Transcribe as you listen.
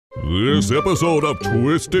This episode of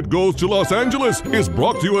Twiztid Goes to Los Angeles is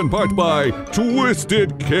brought to you in part by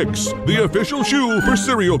Twiztid Kicks, the official shoe for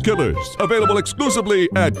serial killers. Available exclusively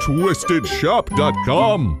at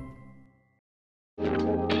twiztidshop.com.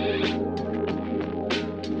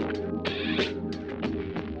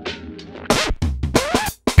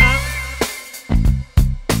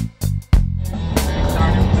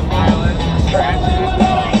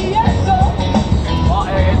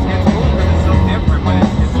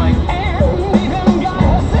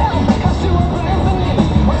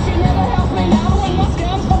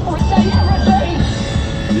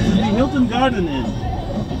 Garden Inn.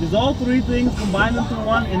 It is all three things combined into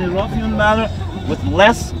one in a rough-hewn manner with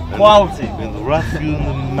less quality.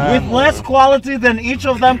 With less quality than each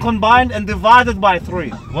of them combined and divided by 3.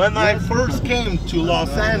 When I first came to Los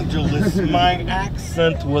Angeles, my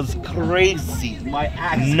accent was crazy.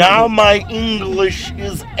 Now my English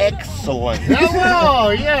is excellent. Hello,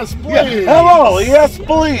 yes, please. Yeah. Hello, yes,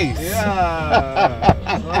 please. Yeah.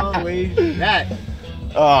 Holy shit.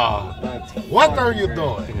 Oh, what are you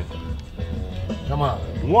doing? Come on.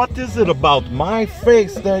 What is it about my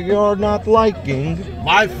face that you're not liking?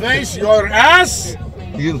 My face, your ass?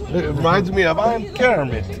 It reminds me of I'm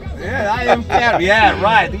Kermit. Yeah, I am Kermit. Yeah,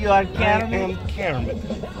 right. You are Kermit. I am Kermit.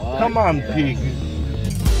 Come on, pig.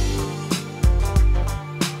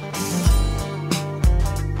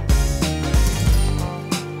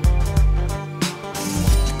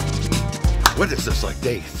 What is this, like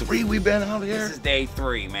day 3 we've been out here? This is day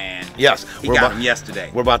 3, man. Yes. He got him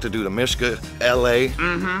yesterday. We're about to do the Mishka, LA.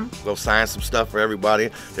 Go sign some stuff for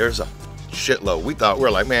everybody. There's a shitload. We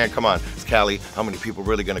were like, man, come on, it's Cali. How many people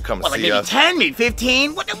really gonna come to like see maybe us? 10, maybe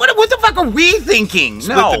 15? What the fuck are we thinking?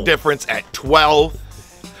 Split the difference at 12.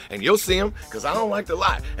 And you'll see them, because I don't like to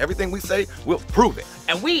lie. Everything we say, we'll prove it.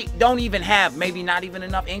 And we don't even have, maybe not even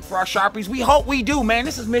enough ink for our Sharpies. We hope we do, man.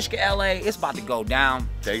 This is Mishka, LA. It's about to go down.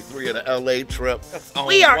 Day 3 of the LA trip.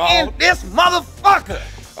 We are in this motherfucker.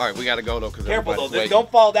 All right, we gotta go, though, because careful, though.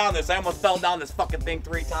 Don't fall down this. I almost fell down this fucking thing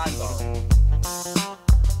 3 times, though.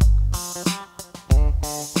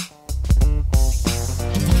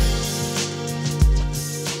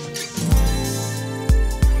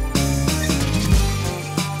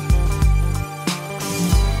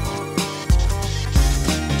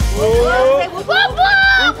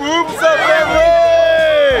 What's up, family?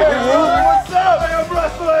 What's up? I am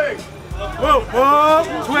wrestling. Whoa, whoa,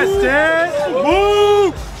 Twiztid.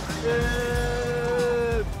 Woo!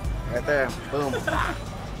 Right there. Boom.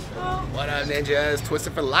 What up, ninjas?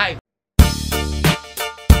 Twiztid for life.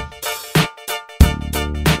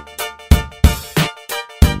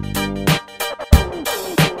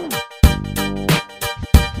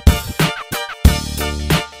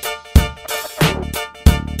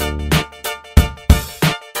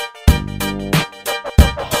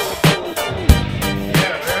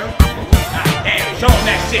 Show him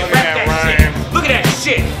that shit, rep that shit. Look at that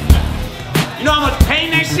shit. You know how much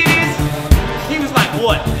pain that shit is? He was like,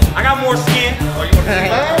 what? I got more skin. Oh, you want to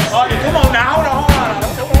see that? Oh, come on now, hold on.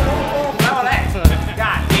 All that.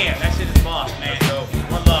 God damn, that shit is boss, man.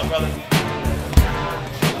 One love, brother.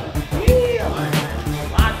 Yeah.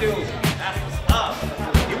 My dude, that's what's up.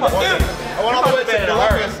 You must have. I went all the way to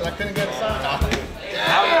Columbus and I couldn't get a sign.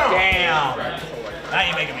 Damn. Now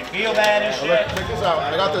you're making me feel bad and shit. Check this out.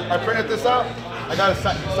 I printed this out. I got it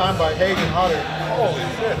signed by Hagen Hodder. Holy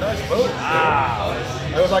shit, nice photo. Wow.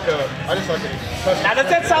 It was like I just like a custom. Now does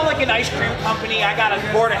that sound like an ice cream company? I got a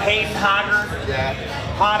board of Hayden Hodder. Yeah.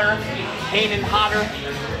 Hodder. Hayden Hodder.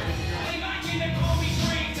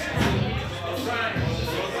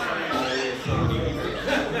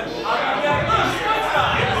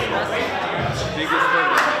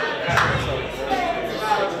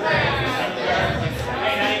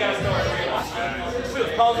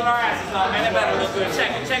 Posing our asses up, man. That better look good.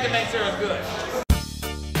 Check it, make sure it's good.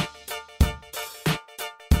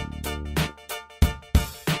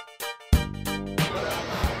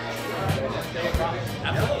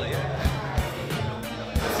 Absolutely, yeah.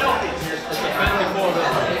 Selfies. It's a family photo.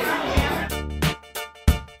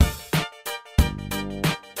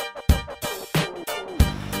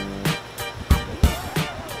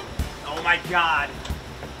 Oh my God.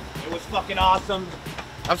 It was fucking awesome.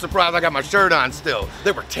 I'm surprised I got my shirt on still.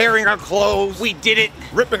 They were tearing our clothes. We did it.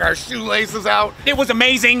 Ripping our shoelaces out. It was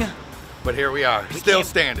amazing. But here we are, still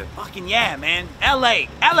standing. Fucking yeah, man. LA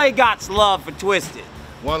got love for Twiztid.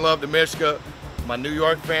 One love to Mishka, my New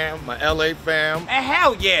York fam, my LA fam. And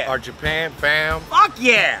hell yeah. Our Japan fam. Fuck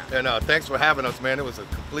yeah. And thanks for having us, man. It was a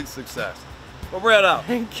complete success. For real though.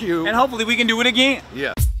 Thank you. And hopefully we can do it again.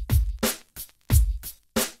 Yeah.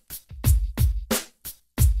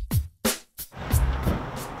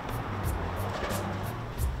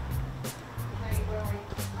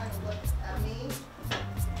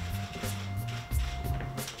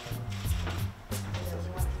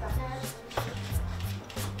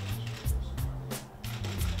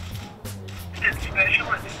 Twiztid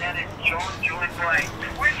Specialist, and that is John Blaine.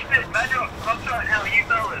 Twiztid, Madrox, Monoxide, how are you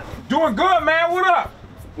fellas? Doing good, man. What up?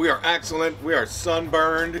 We are excellent. We are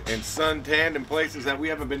sunburned and suntanned in places that we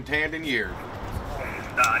haven't been tanned in years.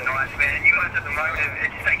 Nice, man. You guys at the moment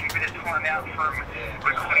are taking a bit of time out from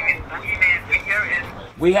recording this Boogieman video,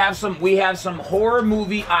 and We have some horror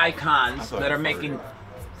movie icons that are making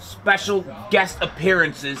special guest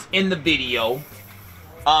appearances in the video.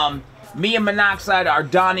 Me and Monoxide are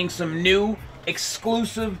donning some new,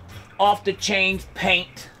 exclusive, off-the-chain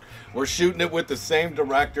paint. We're shooting it with the same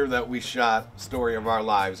director that we shot Story of Our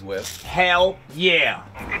Lives with. Hell yeah.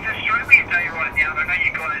 it's Australia Day right now, and I know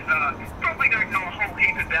you guys probably don't know a whole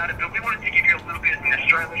heap about it, but we wanted to give you a little bit of an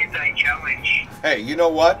Australia Day challenge. Hey, you know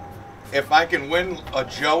what? If I can win a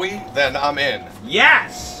Joey, then I'm in.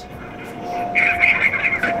 Yes!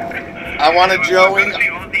 I want a Joey. The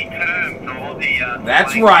Aussie terms, or the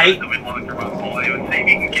That's slang right. terms that we'd like to run by you and see if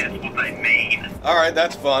you can guess what they mean. All right,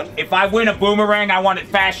 that's fun. If I win a boomerang, I want it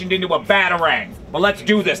fashioned into a batarang. But let's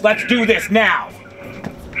do this. Let's do this now.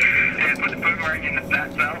 Yeah, put the boomerang in the fat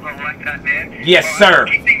valve. I like that, man. Yes, All sir.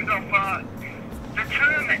 Kick things off. The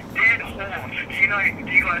term dead horse.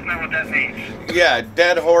 Do you guys know what that means? Yeah,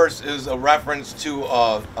 dead horse is a reference to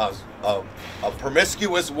a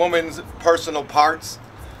promiscuous woman's personal parts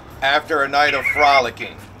after a night of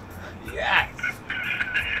frolicking. Yes.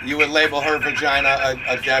 You would label her vagina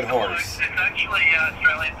a dead horse. It's actually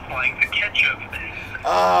Australian slang for ketchup.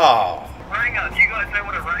 Oh. Ranger. Do you guys know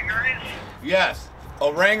what a ranger is? Yes,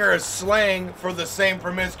 a ranger is slang for the same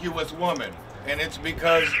promiscuous woman, and it's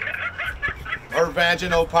because her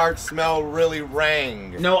vaginal parts smell really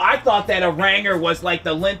rang. No, I thought that a ranger was like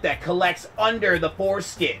the lint that collects under the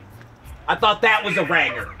foreskin. I thought that was a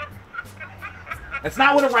ranger. That's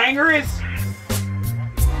not what a ranger is?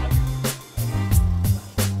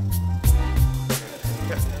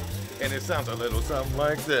 And it sounds a little something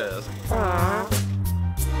like this.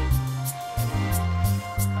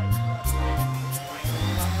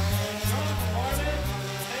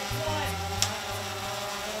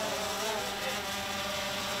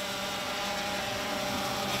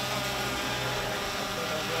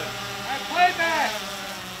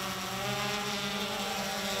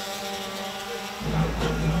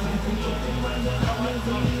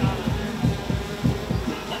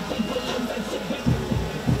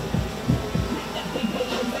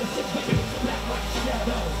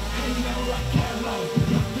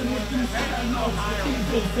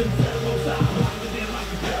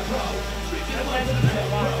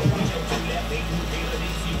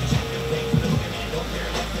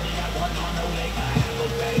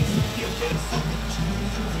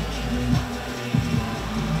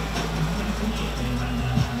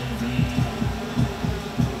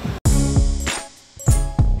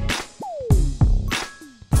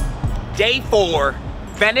 Day 4,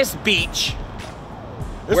 Venice Beach.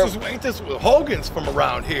 This is Hogan's from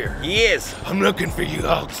around here. He is. I'm looking for you,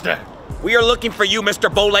 Hulkster. We are looking for you,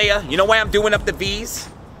 Mr. Bolea. You know why I'm doing up the V's?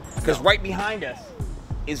 Because right behind us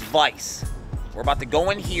is Vice. We're about to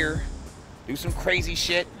go in here, do some crazy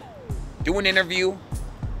shit, do an interview,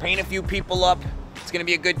 paint a few people up. It's gonna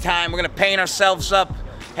be a good time. We're gonna paint ourselves up.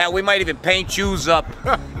 Hell, we might even paint yous up.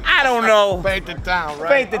 I don't know. Paint the town,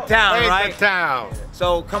 right? Paint the town, right? Paint the town.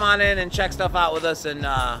 So come on in and check stuff out with us, and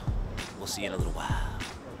we'll see you in a little while.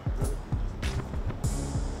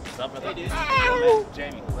 What's up, brother? Hey, dude.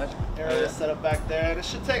 Jamie, area set up back there. And it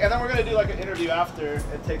should take, and then we're gonna do like an interview after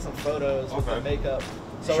and take some photos with the makeup.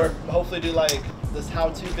 So we're hopefully do like this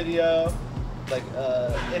how-to video, like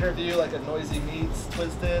interview, like a Noisy Meets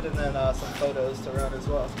Twiztid, and then some photos to run as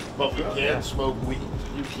well. But we can't smoke weed.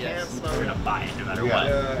 You can't smoke. We're gonna buy it no matter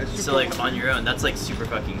what. So like on your own, that's like super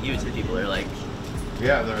fucking huge that people are like,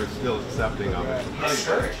 Yeah, they're still accepting of it.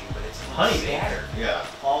 honey batter. Yeah.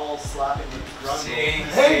 All slapping with grundle.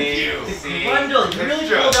 Thank you. Grundle, you really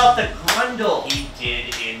pulled out the grundle. He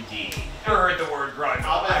did indeed. Never heard the word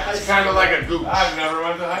grundle. It's kind of like a gooch. I've never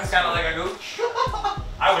went to high It's school. kind of like a gooch.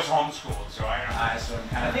 I was homeschooled, so I don't know. So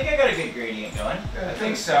I think I got a good gradient going. I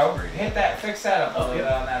think so. Hit that, fix that up a little bit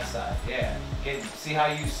on that side. Yeah. See how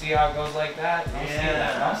it goes like that? Don't see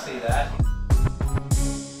that. Don't see that.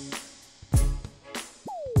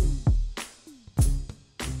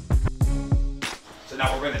 So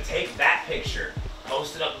now we're gonna take that picture,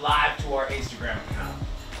 post it up live to our Instagram account.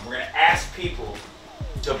 We're gonna ask people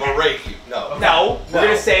To berate you. No. No, we're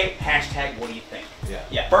gonna say hashtag what do you think?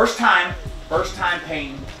 Yeah. First time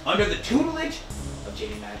painting under the tutelage of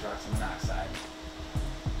JD Madrox and Monoxide.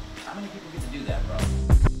 How many people get to do that, bro?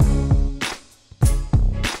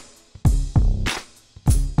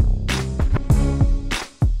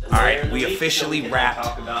 right, we officially wrapped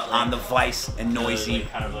on the Vice and Noisy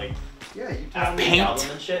paint.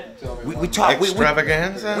 We taught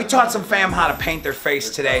Extravaganza? we taught some fam how to paint their face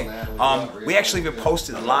today. We actually even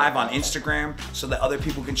posted it live on Instagram so that other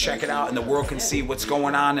people can check it out and the world can see what's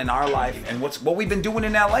going on in our life and what we've been doing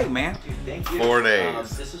in LA, man. 4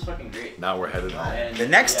 days. This is fucking great. Now we're headed home. The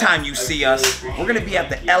next time you see us, we're gonna be at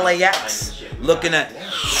the LAX looking at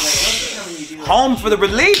Home for the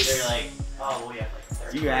Release.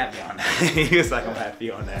 You happy on that? He was like, I'm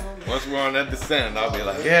happy on that. Once we're on that descent, I'll be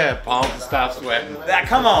like, yeah, palms will stop sweating.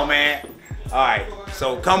 Come on, man. All right,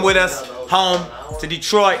 so come with us home to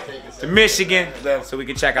Detroit, to Michigan, so we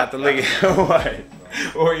can check out the league. What?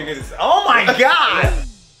 Or you gonna say, oh my God!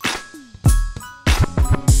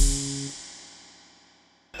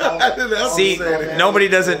 See, nobody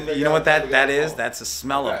doesn't, you know what that is? That's a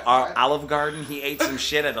smell of Olive Garden. He ate some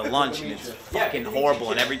shit at a lunch and it's fucking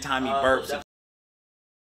horrible, and every time he burps,